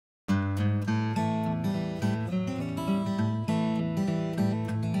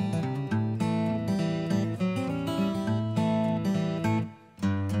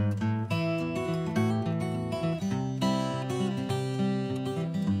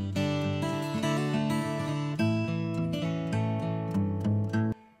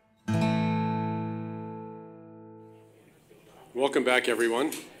Welcome back,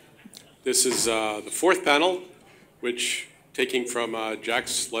 everyone. This is the fourth panel, which, taking from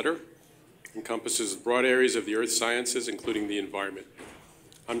Jack's letter, encompasses broad areas of the earth sciences, including the environment.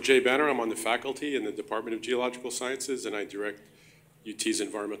 I'm Jay Banner. I'm on the faculty in the Department of Geological Sciences, and I direct UT's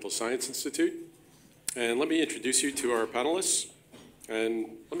Environmental Science Institute. And let me introduce you to our panelists. And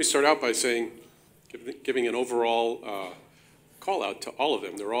let me start out by saying, giving an overall call out to all of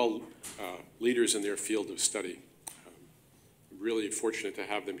them. They're all leaders in their field of study. Really fortunate to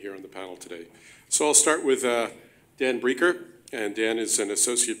have them here on the panel today. So I'll start with Dan Breeker, and Dan is an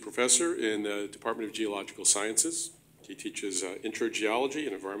associate professor in the Department of Geological Sciences. He teaches intro geology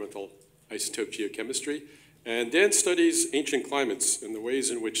and environmental isotope geochemistry. And Dan studies ancient climates and the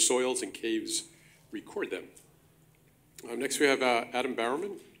ways in which soils and caves record them. Next we have Adam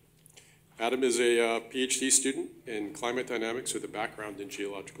Bowerman. Adam is a PhD student in climate dynamics with a background in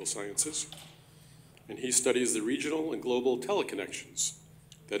geological sciences. And he studies the regional and global teleconnections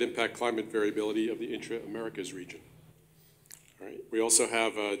that impact climate variability of the intra-Americas region. All right. We also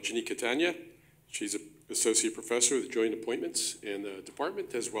have Ginny Catania. She's an associate professor with joint appointments in the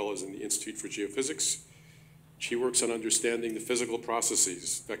department as well as in the Institute for Geophysics. She works on understanding the physical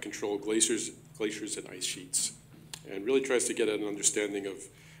processes that control glaciers and ice sheets, and really tries to get an understanding of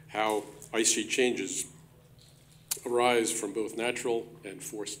how ice sheet changes arise from both natural and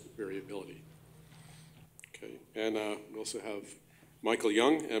forced variability. Okay. And we also have Michael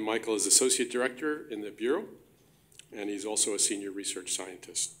Young, and Michael is Associate Director in the Bureau, and he's also a Senior Research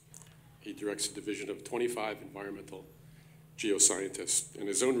Scientist. He directs a division of 25 environmental geoscientists, and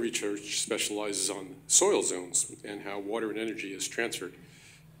his own research specializes on soil zones and how water and energy is transferred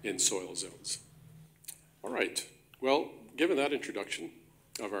in soil zones. All right, well, given that introduction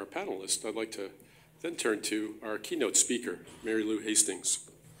of our panelists, I'd like to then turn to our keynote speaker, Marilu Hastings.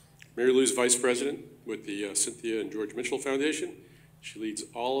 Marilu is Vice President with the Cynthia and George Mitchell Foundation. She leads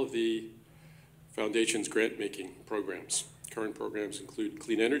all of the Foundation's grant-making programs. Current programs include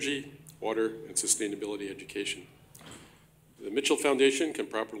clean energy, water, and sustainability education. The Mitchell Foundation can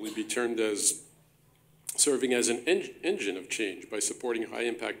properly be termed as serving as an engine of change by supporting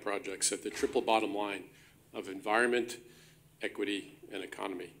high-impact projects at the triple bottom line of environment, equity, and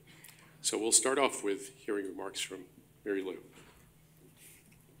economy. So we'll start off with hearing remarks from Marilu.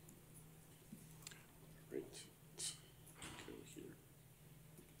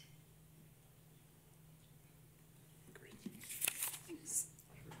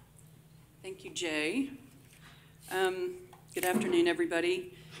 Thank you, Jay. Good afternoon,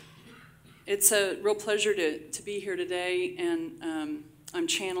 everybody. It's a real pleasure to be here today, and I'm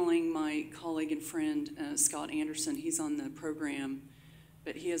channeling my colleague and friend, Scott Anderson. He's on the program,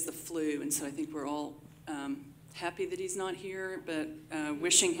 but he has the flu, and so I think we're all happy that he's not here, but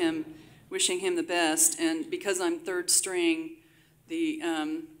wishing him the best. And because I'm third string,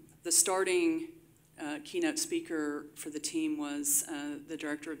 the starting keynote speaker for the team was the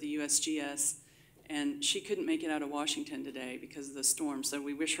director of the USGS, and she couldn't make it out of Washington today because of the storm, so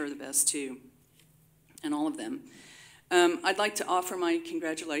we wish her the best too, and all of them. I'd like to offer my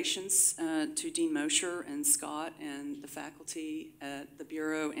congratulations to Dean Mosher and Scott and the faculty at the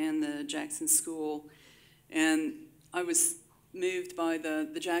Bureau and the Jackson School, and I was moved by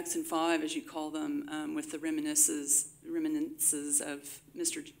the Jackson Five, as you call them, with the reminiscences of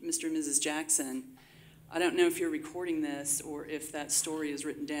Mr. and Mrs. Jackson. I don't know if you're recording this or if that story is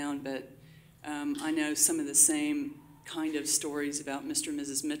written down, but I know some of the same kind of stories about Mr. and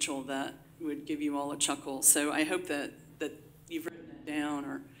Mrs. Mitchell that would give you all a chuckle. So I hope that you've written it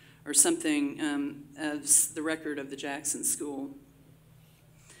down or something as the record of the Jackson School.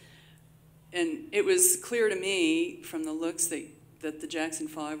 And it was clear to me from the looks that the Jackson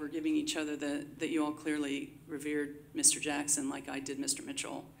Five were giving each other that you all clearly revered Mr. Jackson like I did Mr.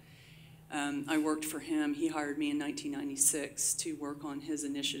 Mitchell. I worked for him. He hired me in 1996 to work on his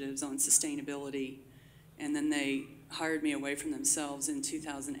initiatives on sustainability, and then they hired me away from themselves in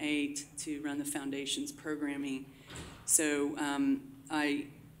 2008 to run the Foundation's programming. So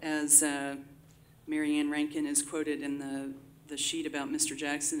as Mary Ann Rankin is quoted in the sheet about Mr.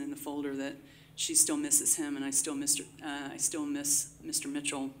 Jackson in the folder, that she still misses him, and I still miss Mr.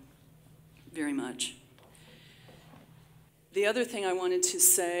 Mitchell very much. The other thing I wanted to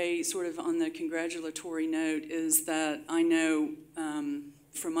say, sort of on the congratulatory note, is that I know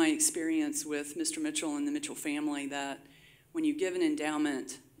from my experience with Mr. Mitchell and the Mitchell family that when you give an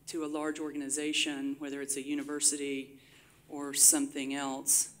endowment to a large organization, whether it's a university or something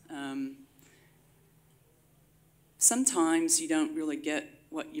else, sometimes you don't really get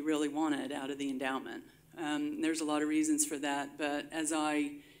what you really wanted out of the endowment. There's a lot of reasons for that, but as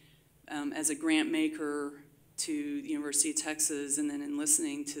a grant maker to the University of Texas and then in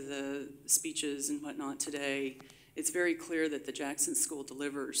listening to the speeches and whatnot today, it's very clear that the Jackson School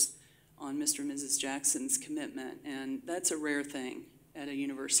delivers on Mr. and Mrs. Jackson's commitment, and that's a rare thing at a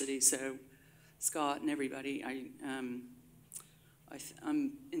university. So Scott and everybody, I'm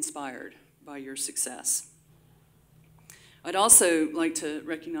inspired by your success. I'd also like to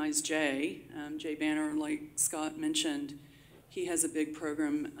recognize Jay. Jay Banner, like Scott mentioned, he has a big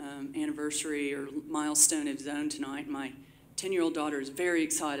program anniversary or milestone of his own tonight. My 10-year-old daughter is very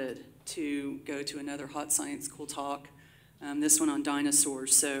excited to go to another Hot Science Cool Talk, this one on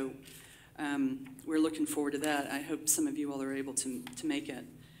dinosaurs. So we're looking forward to that. I hope some of you all are able to make it.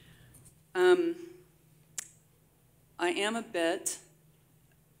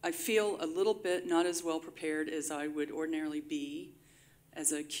 I feel a little bit not as well prepared as I would ordinarily be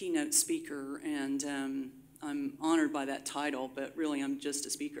as a keynote speaker, and I'm honored by that title, but really I'm just a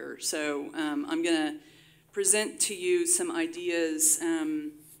speaker. So I'm going to present to you some ideas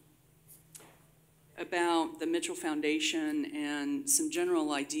about the Mitchell Foundation and some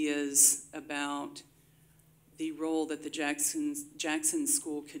general ideas about the role that the Jackson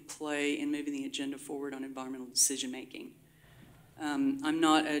School could play in moving the agenda forward on environmental decision-making. I'm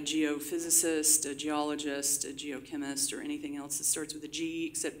not a geophysicist, a geologist, a geochemist, or anything else that starts with a G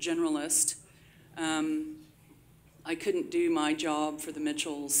except generalist. I couldn't do my job for the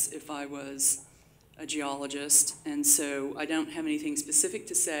Mitchells if I was a geologist, and so I don't have anything specific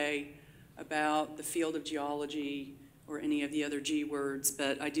to say about the field of geology or any of the other G words,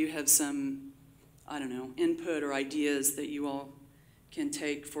 but I do have some, I don't know, input or ideas that you all can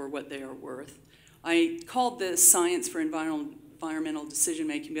take for what they are worth. I called this Science for Environmental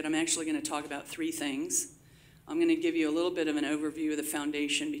Decision-Making, but I'm actually going to talk about three things. I'm going to give you a little bit of an overview of the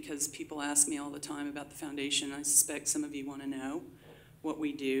foundation because people ask me all the time about the foundation. I suspect some of you want to know what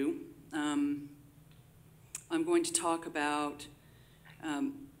we do. I'm going to talk about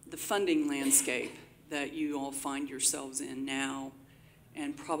the funding landscape that you all find yourselves in now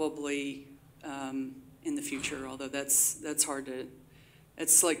and probably in the future, although that's hard to,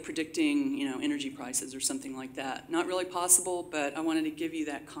 it's like predicting, you know, energy prices or something like that. Not really possible, but I wanted to give you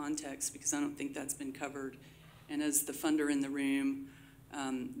that context because I don't think that's been covered. And as the funder in the room,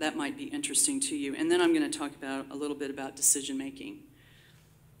 that might be interesting to you. And then I'm going to talk about a little bit about decision making.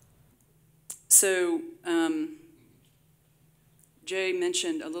 So Jay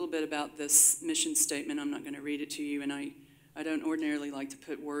mentioned a little bit about this mission statement. I'm not going to read it to you, and I don't ordinarily like to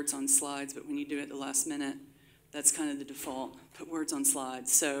put words on slides, but when you do it at the last minute, that's kind of the default, put words on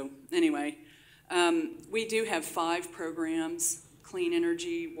slides. So anyway, we do have 5 programs: clean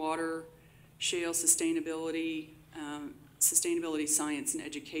energy, water, shale sustainability, sustainability science and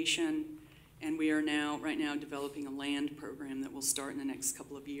education, and we are right now developing a land program that will start in the next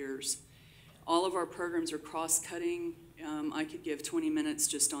couple of years. All of our programs are cross-cutting. I could give 20 minutes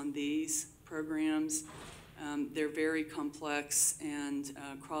just on these programs. They're very complex and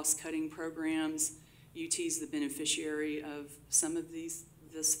cross-cutting programs. UT is the beneficiary of some of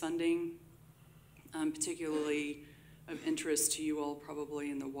this funding, particularly of interest to you all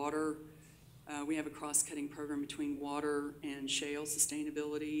probably in the water. We have a cross-cutting program between water and shale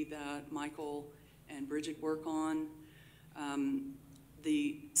sustainability that Michael and Bridget work on.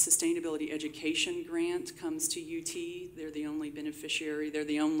 The sustainability education grant comes to UT. They're the only beneficiary. They're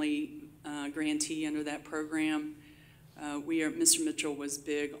the only grantee under that program. Mr. Mitchell was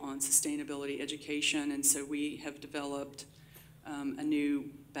big on sustainability education, and so we have developed a new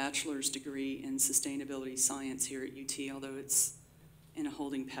bachelor's degree in sustainability science here at UT, although it's in a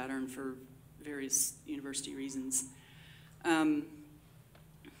holding pattern for various university reasons. I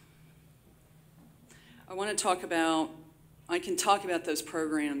want to talk about, I can talk about those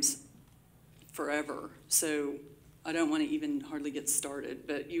programs forever, so I don't want to even hardly get started,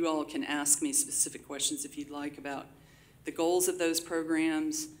 but you all can ask me specific questions if you'd like about the goals of those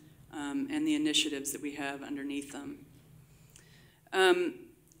programs and the initiatives that we have underneath them.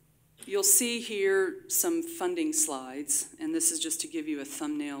 You'll see here some funding slides, and this is just to give you a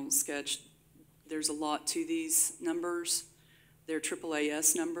thumbnail sketch. There's a lot to these numbers. They're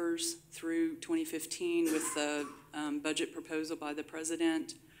AAAS numbers through 2015 with the budget proposal by the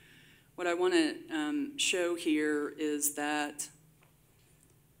president. What I want to show here is that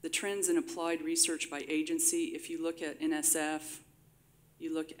the trends in applied research by agency, if you look at NSF,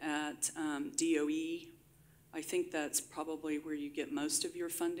 you look at DOE, I think that's probably where you get most of your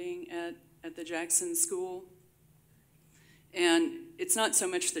funding at the Jackson School. And it's not so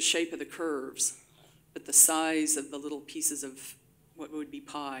much the shape of the curves, but the size of the little pieces of what would be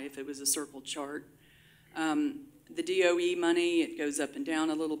pie if it was a circle chart. The DOE money, it goes up and down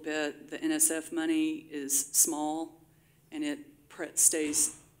a little bit. The NSF money is small, and it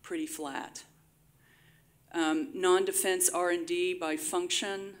stays pretty flat. Non-defense R&D by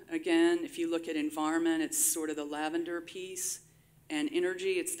function, again, if you look at environment, it's sort of the lavender piece, and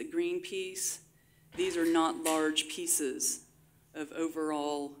energy, it's the green piece. These are not large pieces of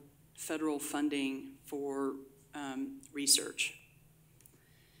overall federal funding for research.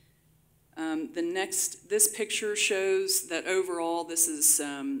 This picture shows that overall this is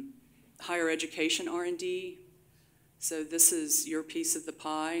higher education R&D. So this is your piece of the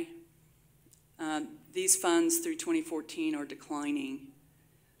pie. These funds through 2014 are declining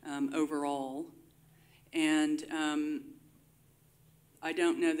overall. And I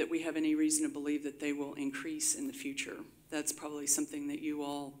don't know that we have any reason to believe that they will increase in the future. That's probably something that you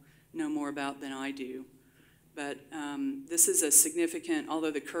all know more about than I do. But this is a significant,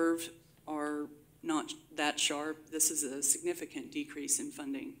 although the curves are not that sharp, this is a significant decrease in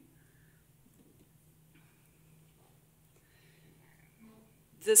funding.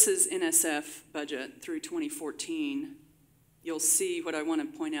 This is NSF budget through 2014. You'll see what I want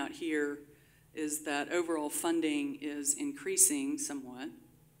to point out here is that overall funding is increasing somewhat,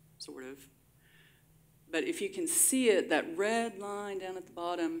 sort of. But if you can see it, that red line down at the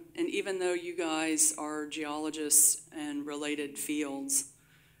bottom, and even though you guys are geologists and related fields,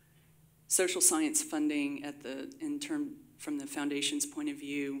 social science funding from the foundation's point of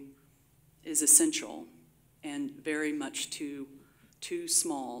view is essential and very much too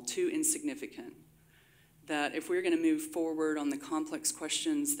small, too insignificant. That if we're going to move forward on the complex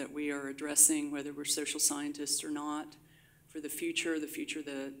questions that we are addressing, whether we're social scientists or not, for the future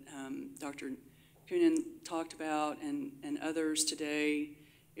that Dr. Kunin talked about and others today,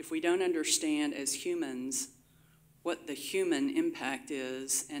 if we don't understand as humans what the human impact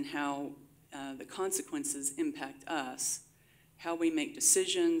is and how the consequences impact us, how we make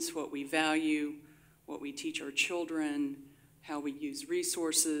decisions, what we value, what we teach our children, how we use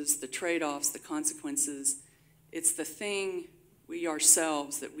resources, the trade-offs, the consequences. It's the thing we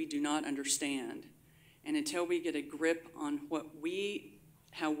ourselves that we do not understand. And until we get a grip on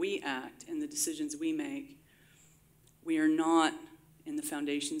how we act and the decisions we make, we are not, in the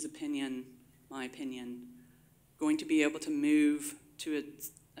foundation's opinion, my opinion, going to be able to move to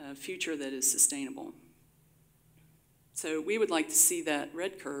a future that is sustainable. So we would like to see that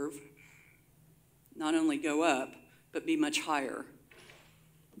red curve not only go up, but be much higher.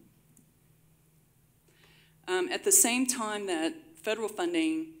 At the same time that federal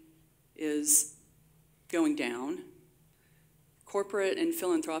funding is going down, corporate and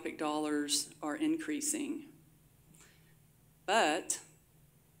philanthropic dollars are increasing. But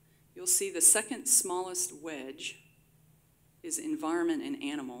you'll see the second smallest wedge is environment and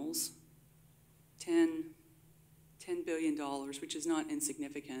animals, $10 billion, which is not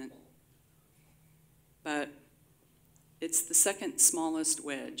insignificant. But it's the second smallest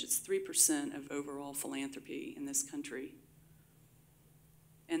wedge. It's 3% of overall philanthropy in this country.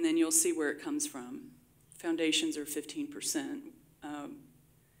 And then you'll see where it comes from. Foundations are 15%.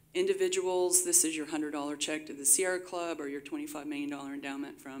 Individuals, this is your $100 check to the Sierra Club or your $25 million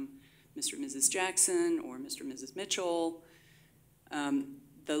endowment from Mr. and Mrs. Jackson or Mr. and Mrs. Mitchell.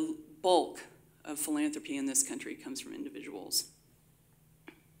 The bulk of philanthropy in this country comes from individuals.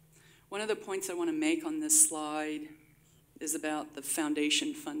 One of the points I want to make on this slide is about the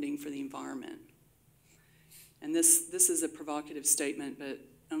foundation funding for the environment. And this is a provocative statement, but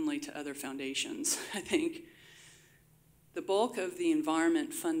only to other foundations, I think. The bulk of the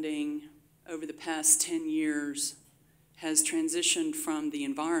environment funding over the past 10 years has transitioned from the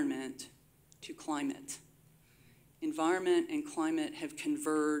environment to climate. Environment and climate have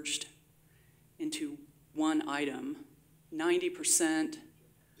converged into one item. 90%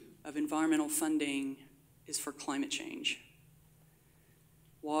 of environmental funding is for climate change.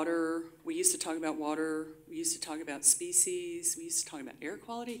 Water, we used to talk about water, we used to talk about species, we used to talk about air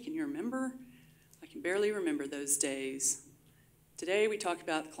quality. Can you remember? I can barely remember those days. Today we talk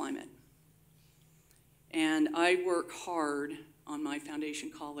about climate. And I work hard on my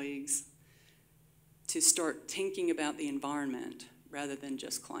foundation colleagues to start thinking about the environment rather than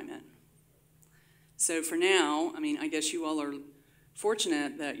just climate. So for now, I mean, I guess you all are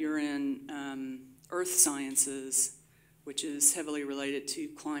fortunate that you're in earth sciences, which is heavily related to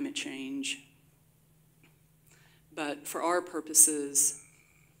climate change. But for our purposes,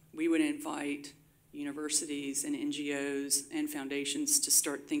 we would invite universities and NGOs and foundations to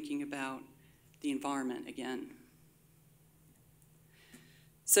start thinking about the environment again.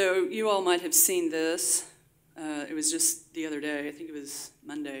 So you all might have seen this. It was just the other day, I think it was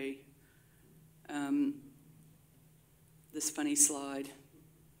Monday. this funny slide.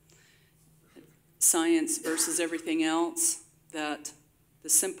 Science versus everything else, that the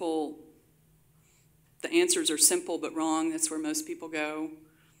answers are simple but wrong, that's where most people go.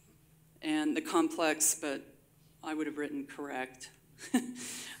 And the complex, but I would have written correct.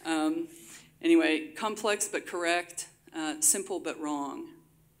 Anyway, complex but correct, simple but wrong.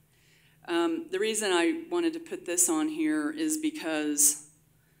 The reason I wanted to put this on here is because,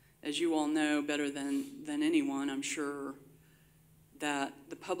 as you all know better than anyone, I'm sure, that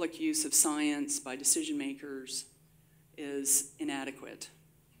the public use of science by decision makers is inadequate.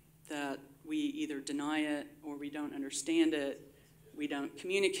 That we either deny it or we don't understand it, we don't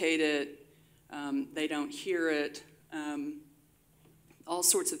communicate it, they don't hear it. All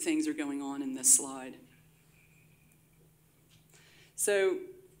sorts of things are going on in this slide. So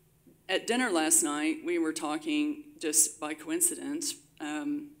at dinner last night, we were talking just by coincidence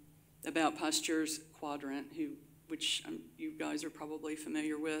about Pasteur's quadrant, which you guys are probably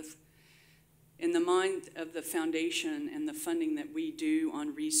familiar with. In the mind of the foundation and the funding that we do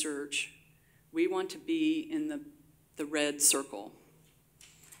on research, we want to be in the red circle.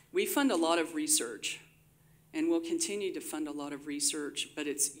 We fund a lot of research, and we'll continue to fund a lot of research, but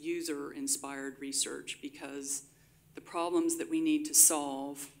it's user-inspired research because the problems that we need to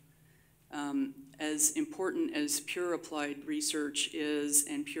solve, as important as pure applied research is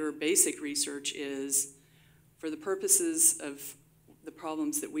and pure basic research is, for the purposes of the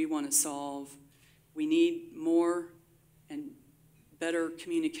problems that we want to solve, we need more and better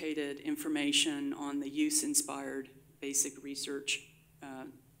communicated information on the use-inspired basic research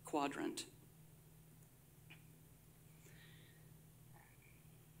quadrant.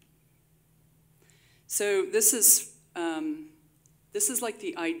 So this is like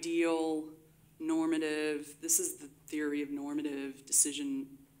the ideal normative, this is the theory of normative decision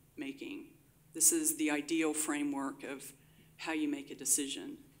making. This is the ideal framework of how you make a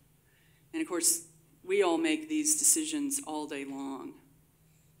decision. And of course, we all make these decisions all day long.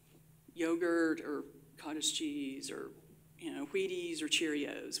 Yogurt or cottage cheese or Wheaties or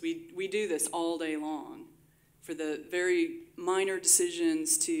Cheerios. We do this all day long, for the very minor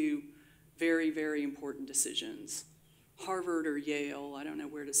decisions to very, very important decisions. Harvard or Yale, I don't know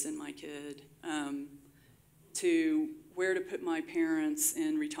where to send my kid, to where to put my parents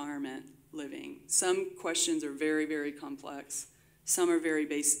in retirement living. Some questions are very, very complex. Some are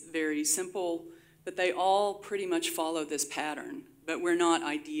very simple, but they all pretty much follow this pattern. But we're not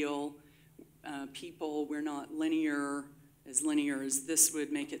ideal people. We're not linear as this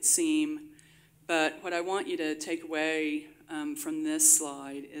would make it seem. But what I want you to take away from this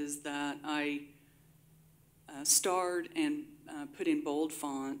slide is that I starred and put in bold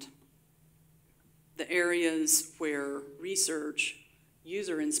font the areas where research,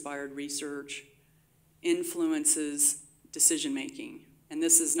 user-inspired research, influences decision-making. And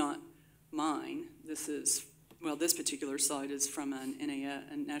this is not mine. This is, well, this particular slide is from a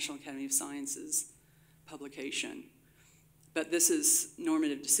National Academy of Sciences publication. But this is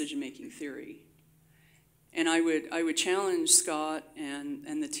normative decision-making theory. And I would challenge Scott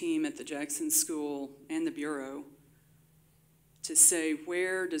and the team at the Jackson School and the Bureau to say,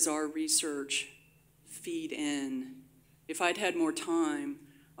 where does our research feed in? If I'd had more time,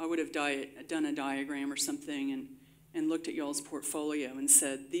 I would have done a diagram or something and looked at y'all's portfolio and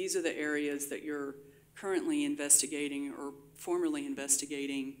said, these are the areas that you're currently investigating or formerly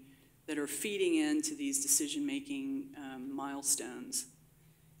investigating that are feeding into these decision-making milestones,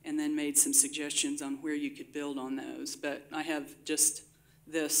 and then made some suggestions on where you could build on those. But I have just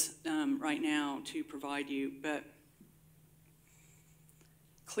this right now to provide you, but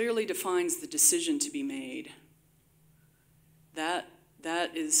clearly defines the decision to be made. That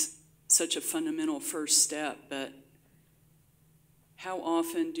is such a fundamental first step, but how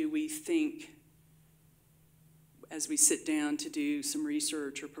often do we think as we sit down to do some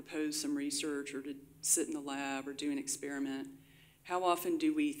research or propose some research or to sit in the lab or do an experiment, how often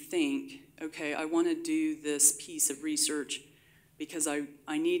do we think, okay, I want to do this piece of research because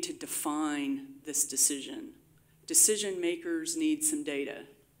I need to define this decision. Decision makers need some data.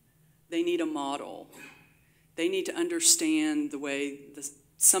 They need a model. They need to understand the way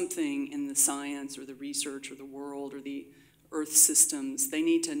something in the science or the research or the world or the Earth systems, they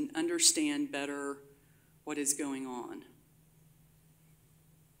need to understand better what is going on.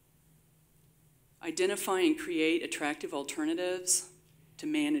 Identify and create attractive alternatives to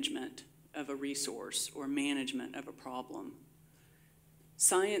management of a resource or management of a problem.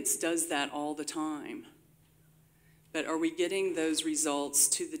 Science does that all the time. But are we getting those results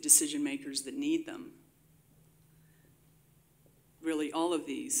to the decision makers that need them? really all of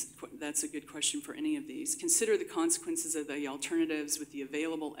these. That's a good question for any of these. Consider the consequences of the alternatives with the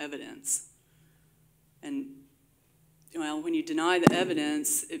available evidence. And, well, when you deny the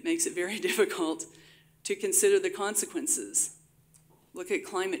evidence, it makes it very difficult to consider the consequences. Look at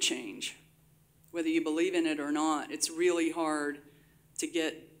climate change. Whether you believe in it or not, it's really hard to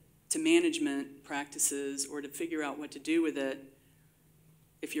get to management practices or to figure out what to do with it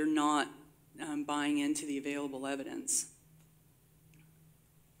if you're not buying into the available evidence.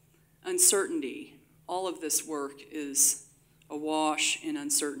 Uncertainty. All of this work is awash in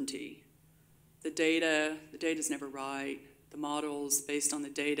uncertainty. The data's never right. The models based on the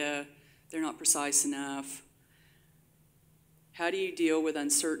data, they're not precise enough. How do you deal with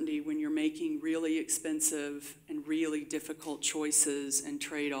uncertainty when you're making really expensive and really difficult choices and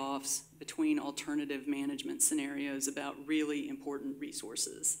trade-offs between alternative management scenarios about really important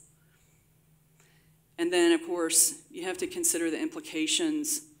resources? And then, of course, you have to consider the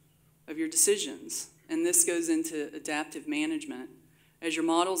implications of your decisions. And this goes into adaptive management. As your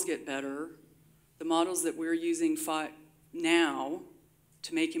models get better, the models that we're using now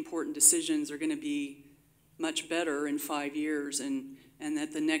to make important decisions are going to be much better in 5 years and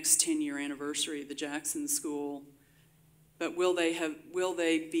at the next 10-year anniversary of the Jackson School. But will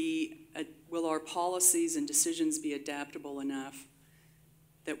our policies and decisions be adaptable enough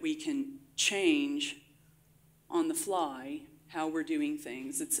that we can change on the fly how we're doing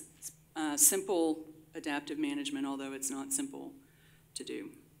things? It's simple adaptive management, although it's not simple to do.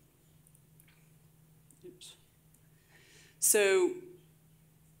 Oops. So,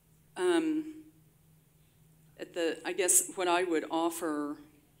 I guess what I would offer,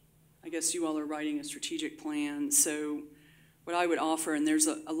 I guess you all are writing a strategic plan, so what I would offer, and there's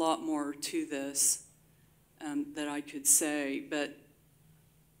a lot more to this that I could say, but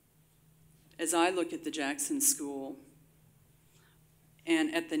as I look at the Jackson School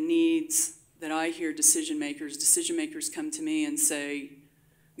and at the needs that I hear decision makers come to me and say,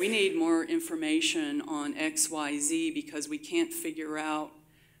 we need more information on X, Y, Z because we can't figure out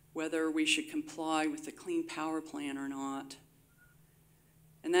whether we should comply with the Clean Power Plan or not.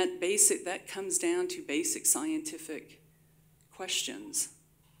 And that comes down to basic scientific questions,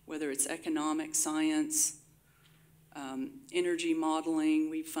 whether it's economic science, energy modeling,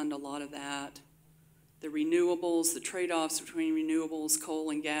 we fund a lot of that. The renewables, the trade-offs between renewables, coal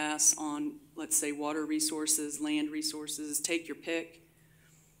and gas on, let's say, water resources, land resources, take your pick.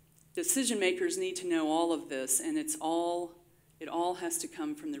 Decision makers need to know all of this, and it all has to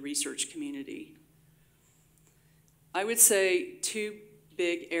come from the research community. I would say two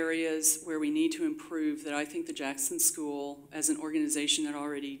big areas where we need to improve that I think the Jackson School, as an organization that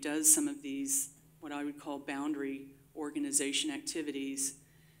already does some of these, what I would call boundary organization activities,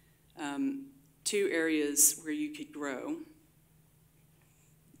 two areas where you could grow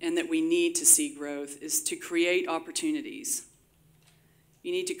and that we need to see growth is to create opportunities.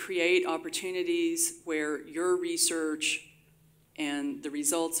 You need to create opportunities where your research and the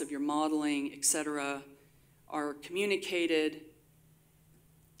results of your modeling, et cetera, are communicated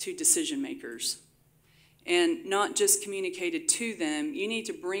to decision makers. And not just communicated to them, you need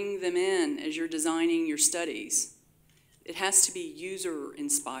to bring them in as you're designing your studies. It has to be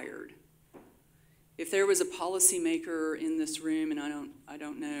user-inspired. If there was a policymaker in this room, and I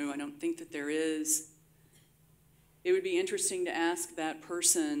don't think that there is, it would be interesting to ask that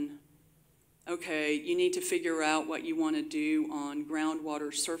person, okay, you need to figure out what you want to do on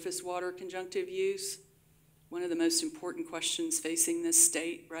groundwater, surface water conjunctive use. One of the most important questions facing this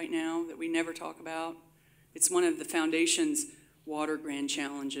state right now that we never talk about. It's one of the foundation's water grand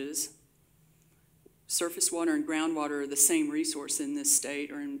challenges. Surface water and groundwater are the same resource in this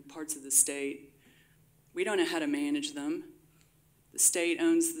state or in parts of the state. We don't know how to manage them. The state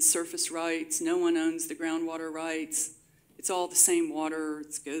owns the surface rights. No one owns the groundwater rights. It's all the same water.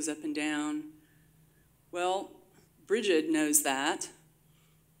 It goes up and down. Well, Bridget knows that.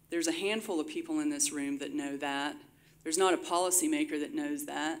 There's a handful of people in this room that know that. There's not a policymaker that knows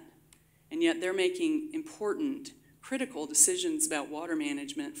that. And yet they're making important, critical decisions about water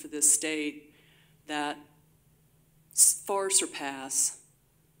management for this state that far surpass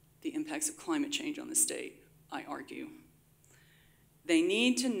the impacts of climate change on the state, I argue. They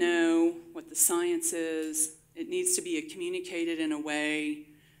need to know what the science is. It needs to be communicated in a way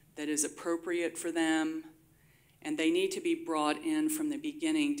that is appropriate for them, and they need to be brought in from the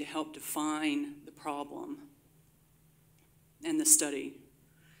beginning to help define the problem and the study.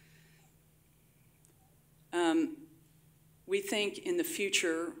 We think in the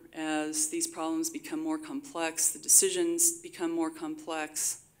future, as these problems become more complex, the decisions become more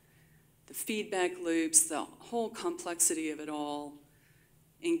complex, the feedback loops, the whole complexity of it all,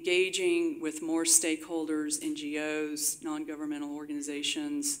 engaging with more stakeholders, NGOs, non-governmental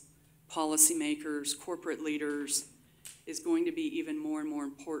organizations, policymakers, corporate leaders, is going to be even more and more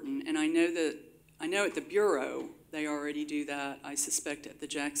important. And I know at the Bureau, they already do that. I suspect at the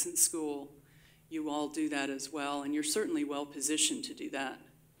Jackson School, you all do that as well, and you're certainly well positioned to do that.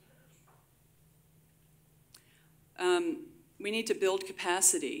 We need to build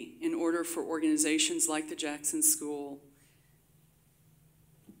capacity in order for organizations like the Jackson School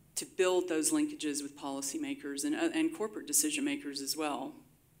to build those linkages with policymakers and corporate decision makers as well,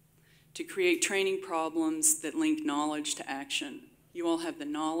 to create training problems that link knowledge to action. You all have the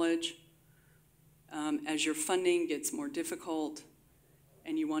knowledge. As your funding gets more difficult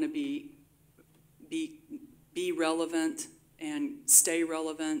and you want to be relevant and stay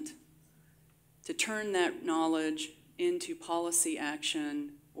relevant, to turn that knowledge into policy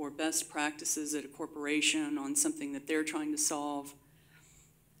action or best practices at a corporation on something that they're trying to solve,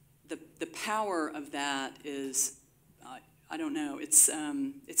 the power of that is, I don't know, it's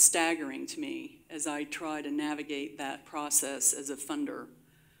staggering to me as I try to navigate that process as a funder.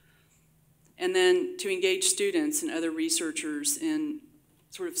 And then to engage students and other researchers in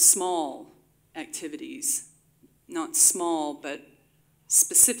sort of small activities, not small, but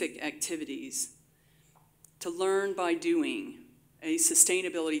specific activities, to learn by doing, a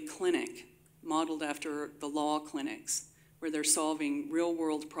sustainability clinic modeled after the law clinics, where they're solving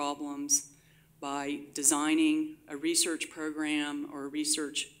real-world problems by designing a research program or a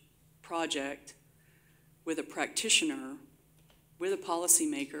research project with a practitioner, with a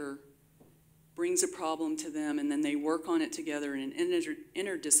policymaker, brings a problem to them, and then they work on it together in an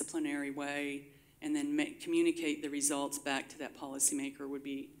interdisciplinary way, and then communicate the results back to that policymaker would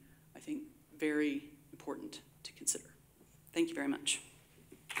be, I think, very important to consider. Thank you very much.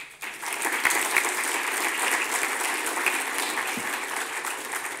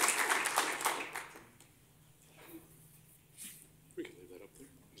 We can leave that up there.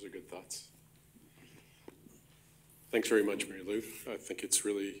 Those are good thoughts. Thanks very much, Marilu. I think it's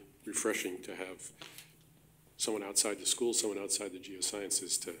really refreshing to have someone outside the school, someone outside the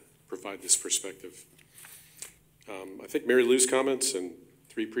geosciences to provide this perspective. I think Marilu's comments and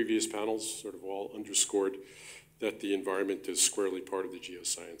 3 previous panels sort of all underscored that the environment is squarely part of the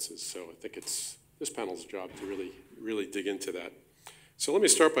geosciences. So I think it's this panel's job to really dig into that. So let me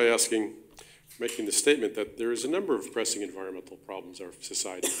start by making the statement that there is a number of pressing environmental problems our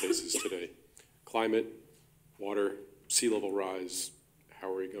society faces today. Climate, water, sea level rise.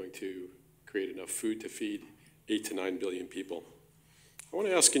 How are we going to create enough food to feed 8 to 9 billion people? I want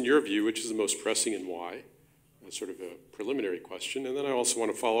to ask, in your view, which is the most pressing and why? That's sort of a preliminary question. And then I also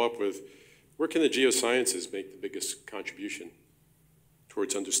want to follow up with, where can the geosciences make the biggest contribution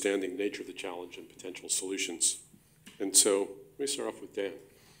towards understanding the nature of the challenge and potential solutions? And so let me start off with Dan.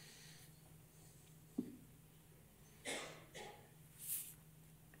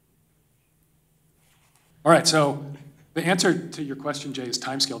 All right, so the answer to your question, Jay, is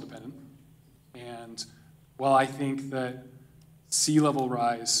timescale dependent. And while I think that sea level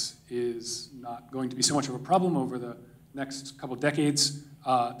rise is not going to be so much of a problem over the next couple of decades,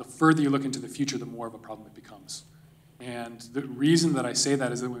 the further you look into the future, the more of a problem it becomes. And the reason that I say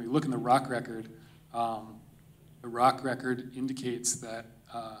that is that when we look in the rock record indicates that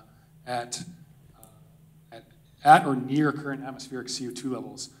at or near current atmospheric CO2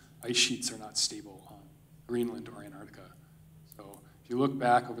 levels, ice sheets are not stable on Greenland or Antarctica. So if you look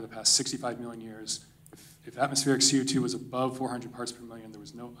back over the past 65 million years, if atmospheric CO2 was above 400 parts per million, there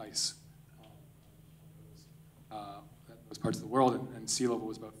was no ice those parts of the world, and sea level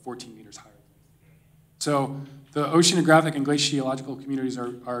was about 14 meters higher. So the oceanographic and glaciological communities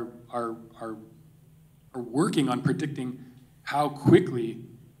are working on predicting how quickly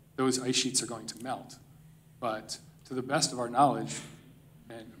those ice sheets are going to melt. But to the best of our knowledge,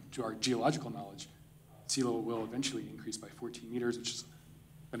 and to our geological knowledge, sea level will eventually increase by 14 meters, which is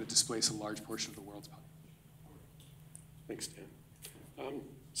going to displace a large portion of the world's population. Thanks, Dan.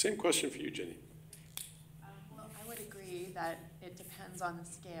 Same question for you, Jenny. Well, I would agree that it depends on the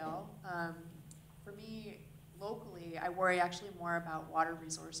scale. For me, locally, I worry actually more about water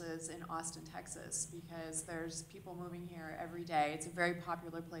resources in Austin, Texas, because there's people moving here every day. It's a very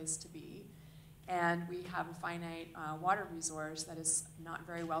popular place to be. And we have a finite water resource that is not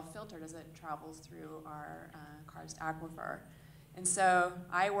very well filtered as it travels through our karst aquifer. And so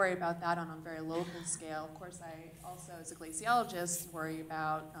I worry about that on a very local scale. Of course, I also, as a glaciologist, worry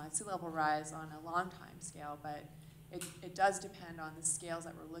about sea level rise on a long time scale, but it does depend on the scales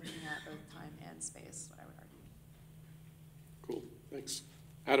that we're looking at, both time and space, what I would argue. Cool, thanks.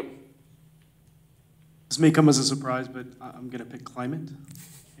 Adam. This may come as a surprise, but I'm going to pick climate.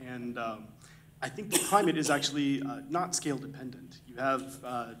 And I think that climate is actually not scale dependent. You have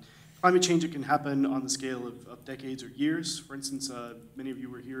climate change that can happen on the scale of decades or years. For instance, many of you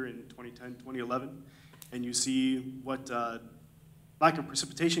were here in 2010, 2011, and you see what lack of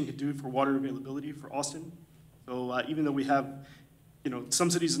precipitation can do for water availability for Austin. So even though we have,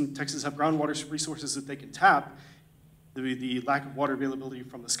 some cities in Texas have groundwater resources that they can tap, the lack of water availability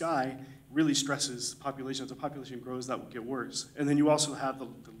from the sky really stresses the population. As the population grows, that will get worse. And then you also have the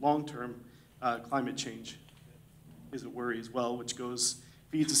long-term climate change is a worry as well, which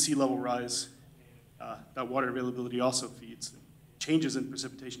feeds the sea level rise. That water availability also feeds. Changes in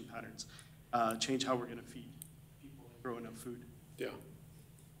precipitation patterns change how we're going to feed people and grow enough food. Yeah,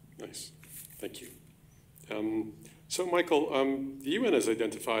 nice, thank you. So Michael, the UN has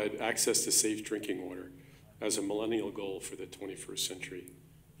identified access to safe drinking water as a millennial goal for the 21st century.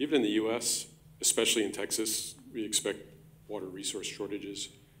 Even in the US, especially in Texas, we expect water resource shortages,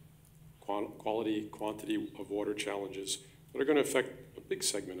 quality, quantity of water challenges that are going to affect a big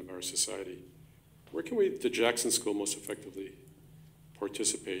segment of our society. Where can we, the Jackson School, most effectively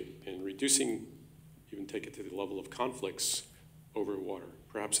participate in reducing, even take it to the level of conflicts over water?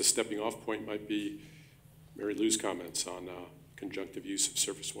 Perhaps a stepping off point might be Marilu's comments on conjunctive use of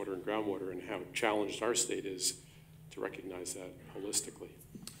surface water and groundwater and how challenged our state is to recognize that holistically.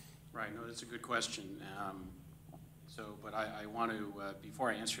 Right, no, that's a good question. But I want to,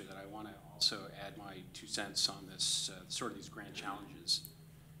 before I answer that, I want to also add my 2 cents on this, sort of these grand challenges.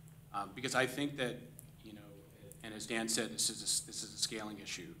 Because I think that, and as Dan said, this is a scaling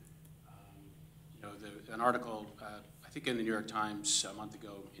issue. An article, I think in the New York Times a month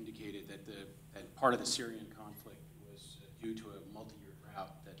ago, indicated that part of the Syrian conflict was due to a multi-year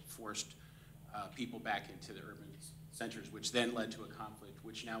drought that forced people back into the urban centers, which then led to a conflict,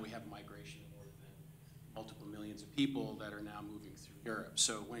 which now we have migration of more than multiple millions of people that are now moving through Europe.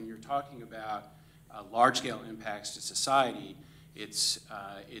 So when you're talking about large-scale impacts to society, it's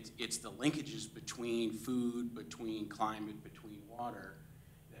the linkages between food, between climate, between water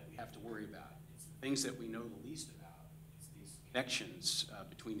that we have to worry about. It's the things that we know the least about. It's these connections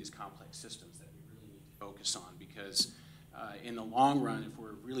between these complex systems that we really need to focus on, because in the long run, if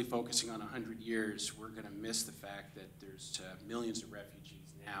we're really focusing on 100 years, we're going to miss the fact that there's millions of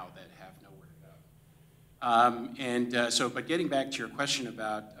refugees now that have nowhere to go. But getting back to your question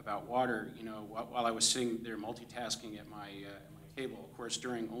about water, while I was sitting there multitasking at my table, of course,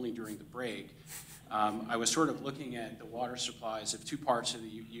 only during the break, I was sort of looking at the water supplies of 2 parts of the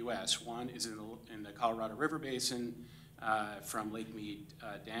U.S. One is in the Colorado River Basin from Lake Mead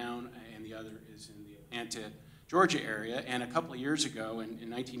down, and the other is in the Atlanta, Georgia area. And a couple of years ago, in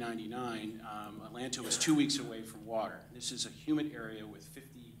 1999, Atlanta was 2 weeks away from water. This is a humid area with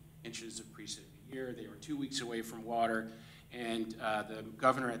 50 inches of precip a year. They were 2 weeks away from water, and the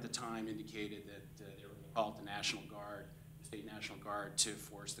governor at the time indicated that they were going to call it the National Guard, the State National Guard, to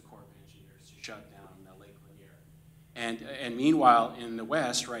force the Corps of Engineers to shut down Lake Lanier. And meanwhile, in the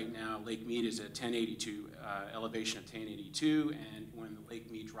west right now, Lake Mead is at 1082, elevation of 1082, and when the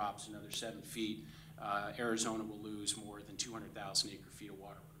Lake Mead drops another 7 feet, Arizona will lose more than 200,000 acre-feet of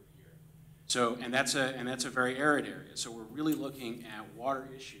water per year. So, and that's a very arid area. So we're really looking at water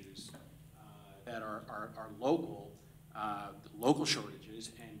issues that are local, local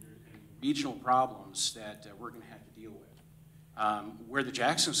shortages and regional problems that we're going to have to deal with. Where the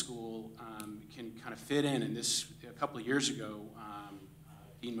Jackson School can kind of fit in, and this a couple of years ago,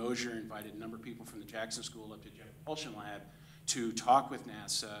 Dean Mosier invited a number of people from the Jackson School up to Jet Propulsion Lab to talk with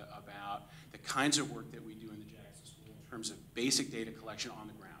NASA about the kinds of work that we do in the Jackson School in terms of basic data collection on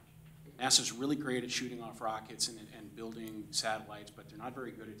the ground. NASA's really great at shooting off rockets and building satellites, but they're not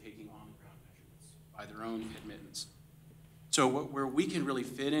very good at taking on-the-ground measurements by their own admittance. So where we can really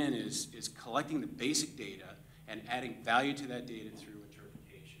fit in is collecting the basic data and adding value to that data through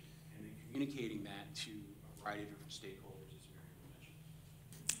interpretation, and then communicating that to a variety of different stakeholders, as Marilu mentioned.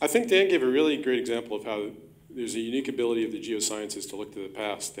 I think Dan gave a really great example of how there's a unique ability of the geosciences to look to the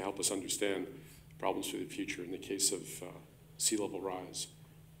past to help us understand problems for the future in the case of sea level rise.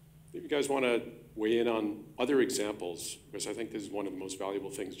 If you guys want to weigh in on other examples, because I think this is one of the most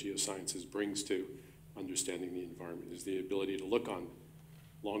valuable things geosciences brings to understanding the environment, is the ability to look on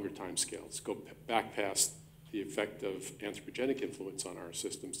longer time scales, go back past the effect of anthropogenic influence on our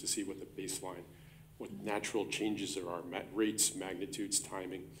systems to see what the baseline, what natural changes there are, rates, magnitudes,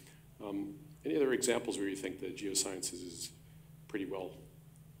 timing. Any other examples where you think the geosciences is pretty well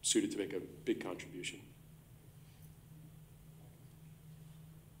suited to make a big contribution?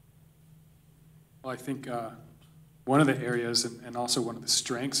 Well, I think one of the areas and also one of the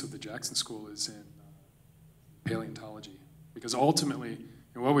strengths of the Jackson School is in paleontology. Because ultimately,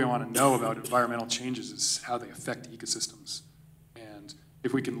 what we want to know about environmental changes is how they affect ecosystems. And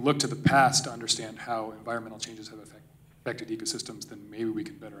if we can look to the past to understand how environmental changes have affected ecosystems, then maybe we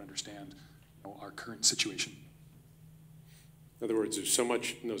can better understand our current situation. In other words, there's so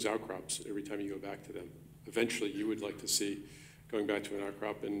much in those outcrops every time you go back to them. Eventually, you would like to see going back to an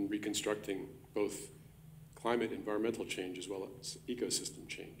outcrop and reconstructing both climate, environmental change, as well as ecosystem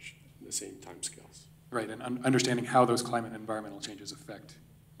change in the same timescales. Right, and understanding how those climate and environmental changes affect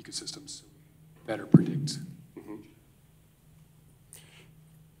ecosystems, so we better predict. Mm-hmm.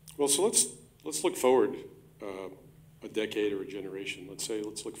 Well, so let's look forward a decade or a generation. Let's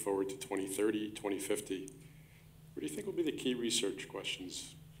look forward to 2030, 2050. What do you think will be the key research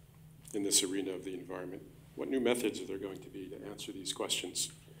questions in this arena of the environment? What new methods are there going to be to answer these questions?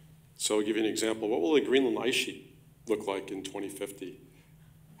 So I'll give you an example. What will the Greenland ice sheet look like in 2050?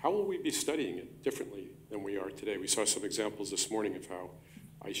 How will we be studying it differently than we are today? We saw some examples this morning of how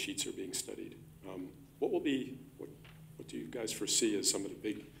ice sheets are being studied. What do you guys foresee as some of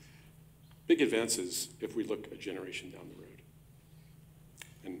the big advances if we look a generation down the road?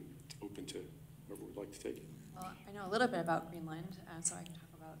 And open to whoever would like to take it. Well, I know a little bit about Greenland, so I can talk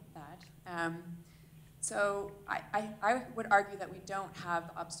about that. So I would argue that we don't have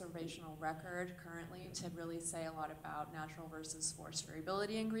observational record currently to really say a lot about natural versus forced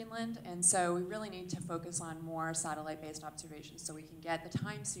variability in Greenland. And so we really need to focus on more satellite-based observations so we can get the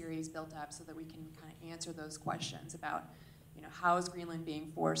time series built up so that we can kind of answer those questions about, how is Greenland being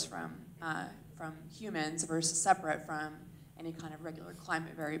forced from humans versus separate from any kind of regular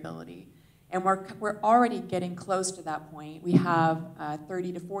climate variability. And we're already getting close to that point. We have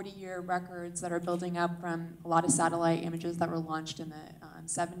 30 to 40-year records that are building up from a lot of satellite images that were launched in the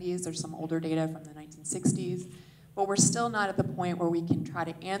 70s. There's some older data from the 1960s. But we're still not at the point where we can try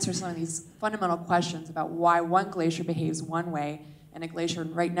to answer some of these fundamental questions about why one glacier behaves one way and a glacier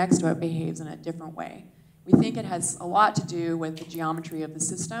right next to it behaves in a different way. We think it has a lot to do with the geometry of the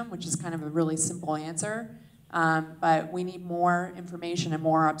system, which is kind of a really simple answer. But we need more information and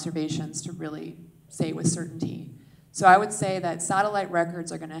more observations to really say with certainty. So I would say that satellite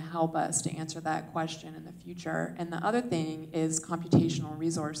records are going to help us to answer that question in the future. And the other thing is computational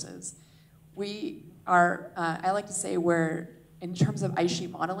resources. We are, I like to say in terms of ice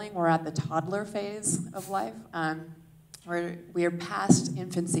sheet modeling, we're at the toddler phase of life. We are past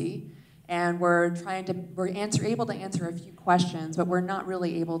infancy. And we're able to answer a few questions, but we're not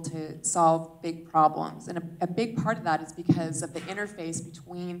really able to solve big problems. And a big part of that is because of the interface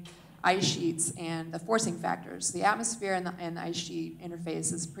between ice sheets and the forcing factors. The atmosphere and the ice sheet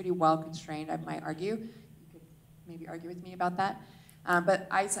interface is pretty well constrained, I might argue. You could maybe argue with me about that. But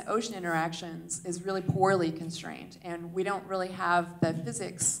ice and ocean interactions is really poorly constrained, and we don't really have the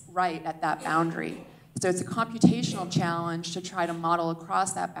physics right at that boundary. So it's a computational challenge to try to model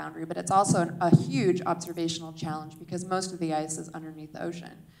across that boundary, but it's also a huge observational challenge because most of the ice is underneath the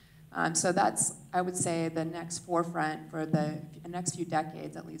ocean. So that's, I would say, the next forefront for the next few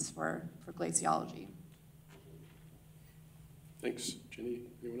decades, at least for glaciology. Thanks. Jenny,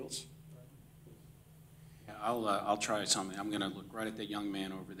 anyone else? Yeah, I'll try something. I'm going to look right at that young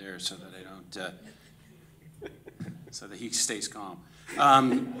man over there so that I don't, so that he stays calm.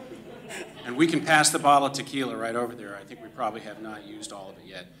 And we can pass the bottle of tequila right over there. I think we probably have not used all of it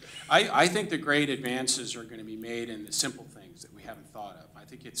yet. I think the great advances are going to be made in the simple things that we haven't thought of. I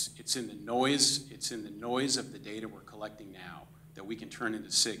think it's in the noise. It's in the noise of the data we're collecting now that we can turn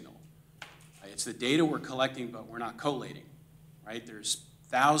into signal. It's the data we're collecting, but we're not collating, right? There's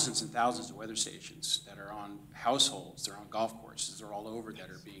thousands and thousands of weather stations that are on households, they're on golf courses, they're all over that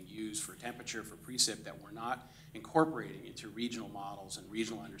are being used for temperature, for precip that we're not incorporating into regional models and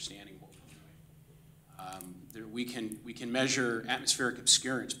regional understanding of what we're doing. We can measure atmospheric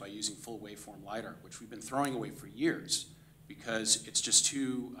obscurance by using full waveform LiDAR, which we've been throwing away for years because it's just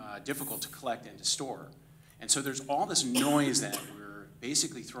too difficult to collect and to store. And so there's all this noise that we're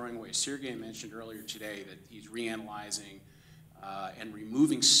basically throwing away. Sergey mentioned earlier today that he's reanalyzing and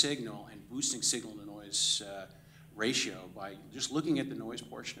removing signal and boosting signal to noise ratio by just looking at the noise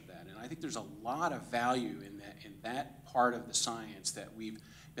portion of that. And I think there's a lot of value in that part of the science that we've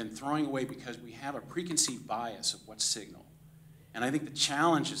been throwing away because we have a preconceived bias of what's signal. And I think the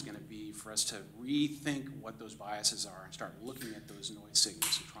challenge is going to be for us to rethink what those biases are and start looking at those noise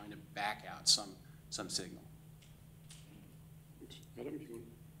signals and trying to back out some signal. Adam, if you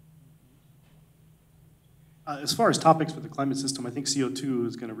want. As far as topics for the climate system, I think CO2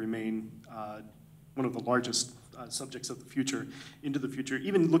 is going to remain one of the largest subjects of the future, into the future.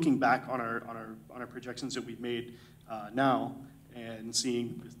 Even looking back on our projections that we've made now, and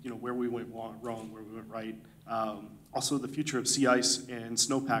seeing where we went wrong, where we went right. Also the future of sea ice and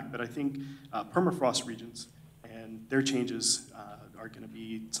snowpack, but I think permafrost regions and their changes are going to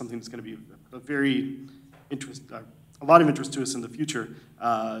be something that's going to be a lot of interest to us in the future,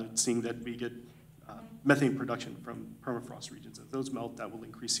 seeing that we get methane production from permafrost regions. As those melt, that will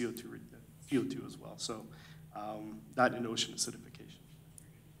increase CO2 as well. So that and ocean acidification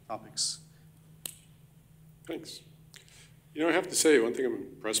topics. Thanks. I have to say, one thing I'm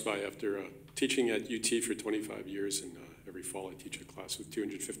impressed by after teaching at UT for 25 years, and every fall I teach a class with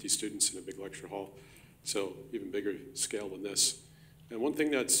 250 students in a big lecture hall, so even bigger scale than this. And one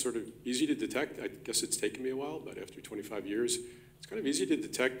thing that's sort of easy to detect, I guess it's taken me a while, but after 25 years, it's kind of easy to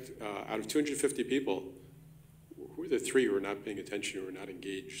detect out of 250 people, who are the 3 who are not paying attention or are not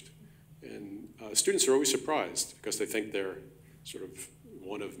engaged. And students are always surprised because they think they're sort of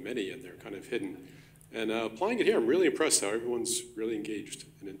one of many and they're kind of hidden. And applying it here, I'm really impressed how everyone's really engaged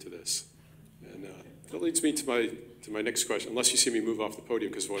and into this. And that leads me to my next question, unless you see me move off the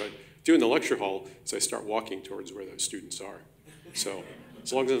podium, because what I do in the lecture hall is I start walking towards where those students are. So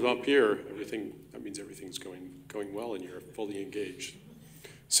as long as I'm up here, that means everything's going well and you're fully engaged.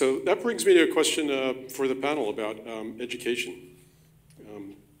 So that brings me to a question for the panel about education.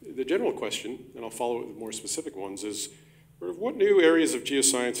 The general question, and I'll follow it with more specific ones, is what new areas of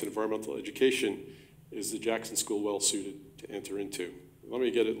geoscience and environmental education is the Jackson School well suited to enter into? Let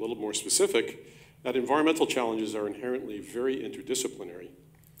me get a little more specific, that environmental challenges are inherently very interdisciplinary.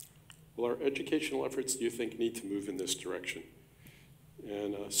 Will our educational efforts, do you think, need to move in this direction?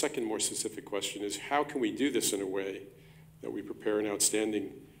 And a second more specific question is, how can we do this in a way that we prepare an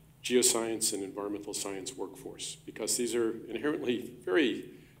outstanding geoscience and environmental science workforce? Because these are inherently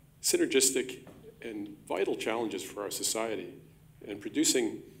very synergistic and vital challenges for our society. And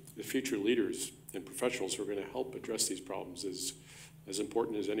producing the future leaders and professionals who are going to help address these problems is as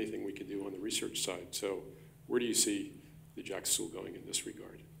important as anything we can do on the research side. So where do you see the Jackson School going in this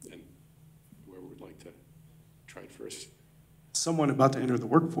regard? And whoever would like to try it first. Someone about to enter the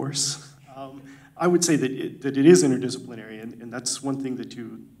workforce. I would say that it is interdisciplinary, and that's one thing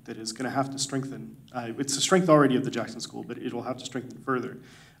that is going to have to strengthen. It's a strength already of the Jackson School, but it'll have to strengthen further.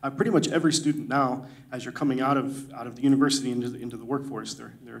 Pretty much every student now, as you're coming out of the university into the workforce,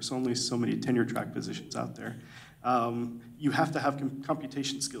 there are only so many tenure track positions out there. You have to have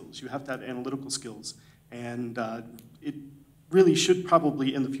computation skills. You have to have analytical skills, and it really should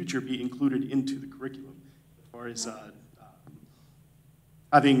probably in the future be included into the curriculum as far as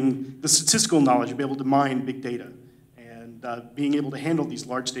having the statistical knowledge to be able to mine big data and being able to handle these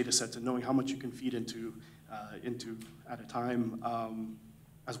large data sets and knowing how much you can feed into at a time,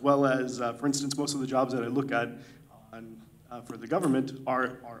 as well as, for instance, most of the jobs that I look at for the government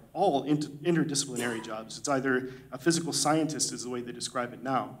are all interdisciplinary jobs. It's either a physical scientist is the way they describe it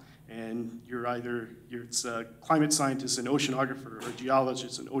now, and it's a climate scientist, an oceanographer, or a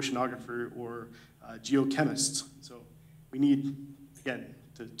geologist, an oceanographer, or geochemists. So we need, again,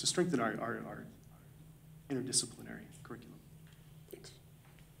 to strengthen our interdisciplinary curriculum. Thanks.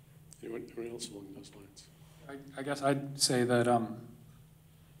 Anyone else along those lines? I guess I'd say that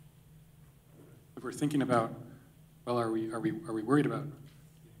if we're thinking about, well, are we worried about the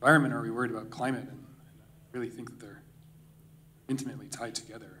environment, or are we worried about climate? And I really think that they're intimately tied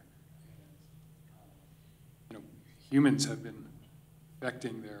together. Humans have been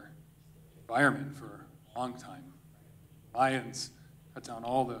affecting their environment for a long time. Lions cut down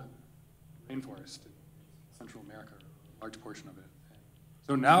all the rainforest in Central America, a large portion of it.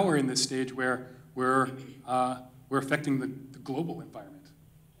 So now we're in this stage where we're affecting the global environment.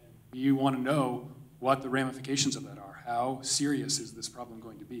 You want to know what the ramifications of that are. How serious is this problem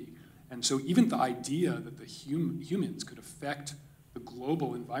going to be? And so even the idea that the humans could affect the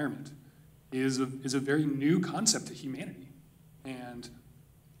global environment is a very new concept to humanity. And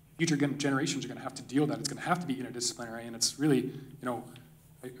future generations are going to have to deal with that. It's going to have to be interdisciplinary, and it's really,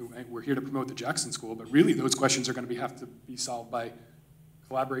 we're here to promote the Jackson School, but really those questions are going to have to be solved by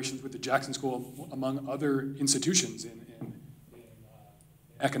collaborations with the Jackson School among other institutions in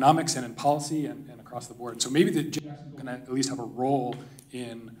economics and in policy and across the board. So maybe the Jackson School can at least have a role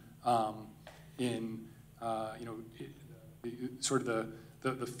in sort of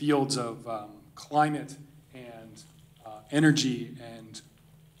the fields of climate and energy and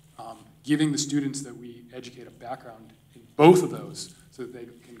giving the students that we educate a background in both of those so that they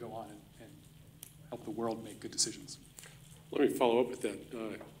can go on and help the world make good decisions. Let me follow up with that.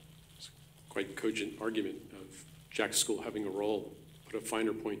 It's a quite cogent argument of Jackson School having a role. Put a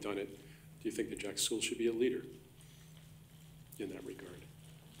finer point on it. Do you think the Jackson School should be a leader in that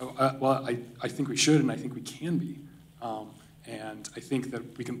regard? Well, I think we should, and I think we can be. And I think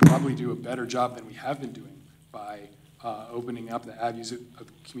that we can probably do a better job than we have been doing by opening up the avenues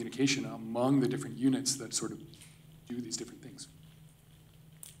of communication among the different units that sort of do these different things.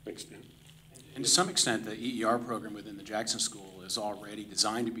 Thanks, Dan. And to some extent, the EER program within the Jackson School is already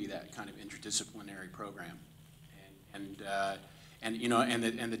designed to be that kind of interdisciplinary program. And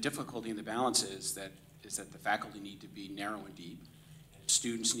the difficulty and the balance is that the faculty need to be narrow and deep.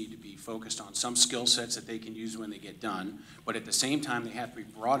 Students need to be focused on some skill sets that they can use when they get done, but at the same time, they have to be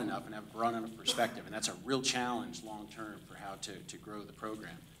broad enough and have a broad enough perspective, and that's a real challenge long-term for how to grow the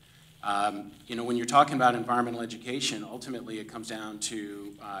program. When you're talking about environmental education, ultimately it comes down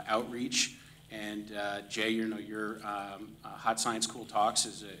to outreach, and Jay, your Hot Science Cool Talks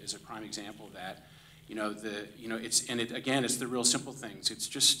is a prime example of that. It's the real simple things. It's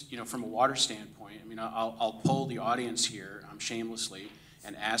just, from a water standpoint, I mean, I'll poll the audience here, shamelessly,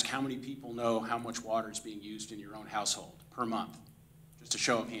 and ask how many people know how much water is being used in your own household per month, just a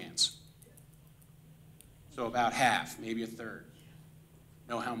show of hands. So about half, maybe a third,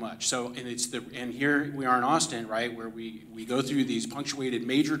 know how much. So, and here we are in Austin, right, where we go through these punctuated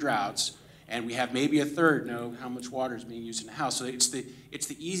major droughts, and we have maybe a third know how much water is being used in the house. So it's the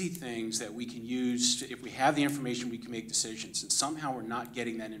easy things that we can use. If we have the information, we can make decisions, and somehow we're not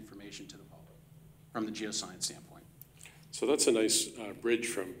getting that information to the public from the geoscience standpoint. So that's a nice bridge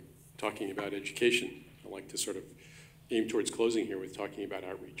from talking about education. I'd like to sort of aim towards closing here with talking about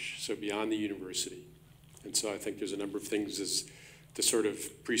outreach, so beyond the university. And so I think there's a number of things to sort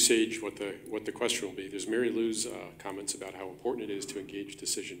of presage what the question will be. There's Marilu's comments about how important it is to engage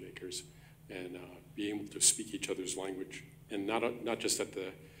decision makers and be able to speak each other's language, and not just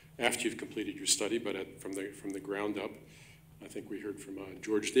after you've completed your study, but from the ground up. I think we heard from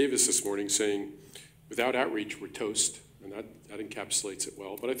George Davis this morning saying, without outreach, we're toast. And that encapsulates it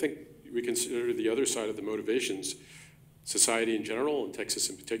well. But I think we consider the other side of the motivations. Society in general, and Texas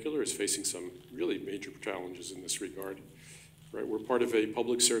in particular, is facing some really major challenges in this regard. Right? We're part of a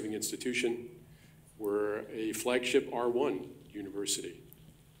public serving institution. We're a flagship R1 university.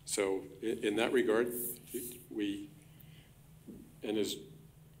 So in that regard,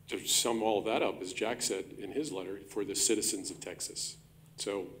 to sum all of that up, as Jack said in his letter, for the citizens of Texas.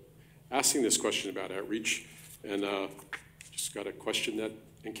 So asking this question about outreach, and just got a question that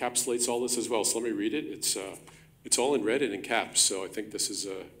encapsulates all this as well. So let me read it. It's all in red and in caps, so I think this is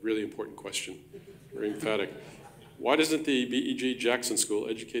a really important question, very emphatic. Why doesn't the BEG Jackson School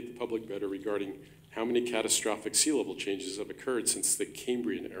educate the public better regarding how many catastrophic sea level changes have occurred since the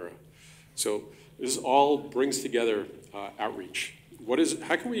Cambrian era? So this all brings together outreach. What are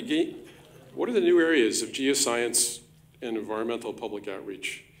the new areas of geoscience and environmental public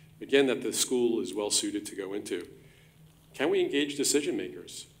outreach, again, that the school is well suited to go into? Can we engage decision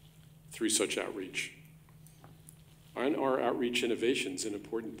makers through such outreach? And are outreach innovations an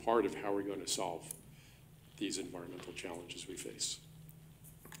important part of how we're going to solve these environmental challenges we face?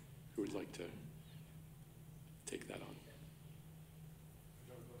 Who would like to take that on?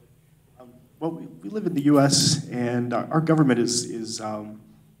 Well, we live in the U.S., and our government is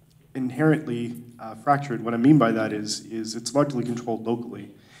inherently fractured. What I mean by that is it's largely controlled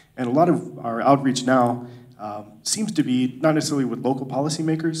locally. And a lot of our outreach now seems to be not necessarily with local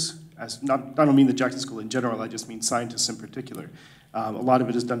policymakers. I don't mean the Jackson School in general, I just mean scientists in particular. A lot of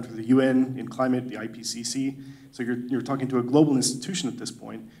it is done through the UN in climate, the IPCC. So you're talking to a global institution at this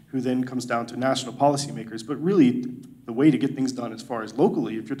point, who then comes down to national policymakers. But really, the way to get things done as far as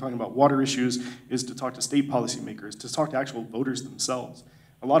locally, if you're talking about water issues, is to talk to state policymakers, to talk to actual voters themselves.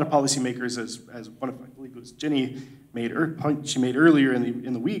 A lot of policymakers, as one of, I believe it was Jenny made earlier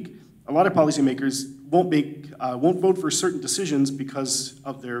in the week, a lot of policymakers won't vote for certain decisions because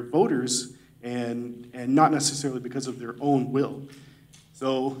of their voters and not necessarily because of their own will.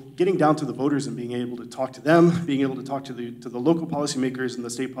 So getting down to the voters and being able to talk to them, being able to talk to the local policymakers and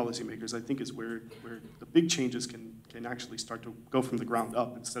the state policymakers, I think is where the big changes can actually start to go from the ground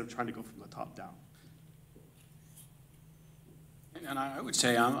up instead of trying to go from the top down. And I would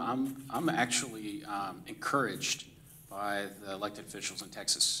say I'm actually encouraged by the elected officials in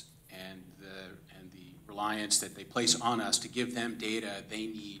Texas and the reliance that they place on us to give them data they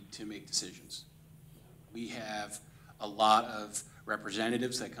need to make decisions. We have a lot of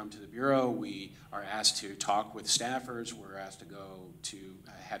representatives that come to the Bureau. We are asked to talk with staffers. We're asked to go to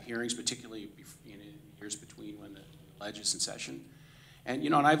have hearings, particularly in years between when the ledge is in session. And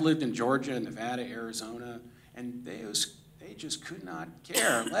and I've lived in Georgia, Nevada, Arizona, and they just could not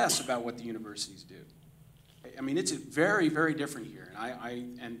care less about what the universities do. I mean, it's very, very different here,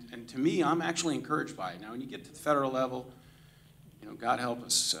 and to me, I'm actually encouraged by it. Now, when you get to the federal level, God help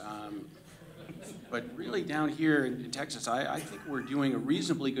us. But really down here in Texas, I think we're doing a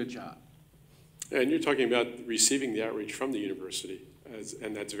reasonably good job. And you're talking about receiving the outreach from the university,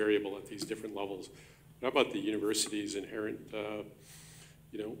 and that's variable at these different levels. How about the university's inherent,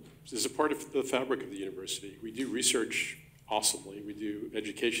 this is a part of the fabric of the university. We do research awesomely. We do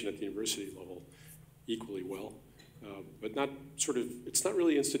education at the university level equally well, but it's not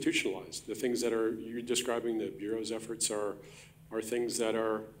really institutionalized. The things that you're describing, the Bureau's efforts are things that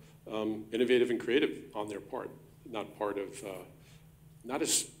are innovative and creative on their part, not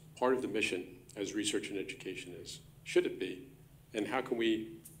as part of the mission as research and education is. Should it be? And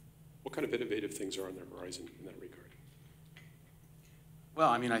what kind of innovative things are on the horizon in that regard? Well,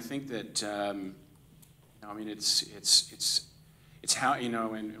 I mean, I think that, it's how,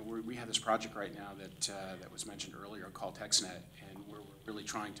 and we have this project right now that was mentioned earlier called TextNet, and we're really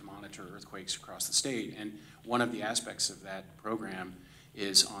trying to monitor earthquakes across the state. And one of the aspects of that program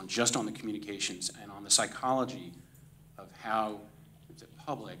is just on the communications and on the psychology of how the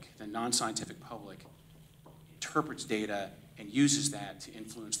public, the non-scientific public, interprets data and uses that to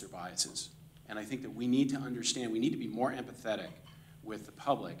influence their biases. And I think that we need to understand, we need to be more empathetic with the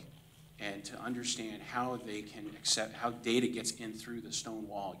public and to understand how they can accept, how data gets in through the stone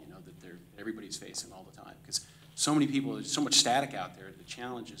wall, that everybody's facing all the time. Because so many people, there's so much static out there, the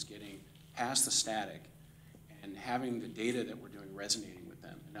challenge is getting past the static and having the data that we're doing resonating with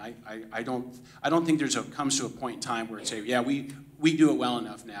them. And I don't think comes to a point in time where it's say, yeah, we do it well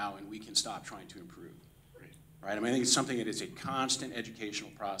enough now and we can stop trying to improve. Right? I mean, I think it's something that is a constant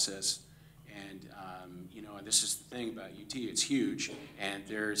educational process, and and this is the thing about UT, it's huge, and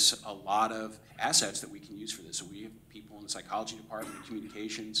there's a lot of assets that we can use for this. So we have people in the psychology department,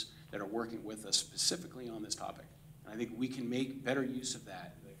 communications, that are working with us specifically on this topic. And I think we can make better use of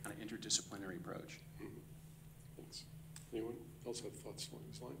that kind of interdisciplinary approach. Mm-hmm. Thanks. Anyone else have thoughts along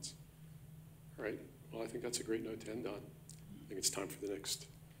these lines? All right. Well, I think that's a great note to end on. I think it's time for the next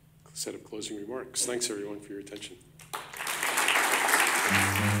set of closing remarks. Thanks, everyone, for your attention.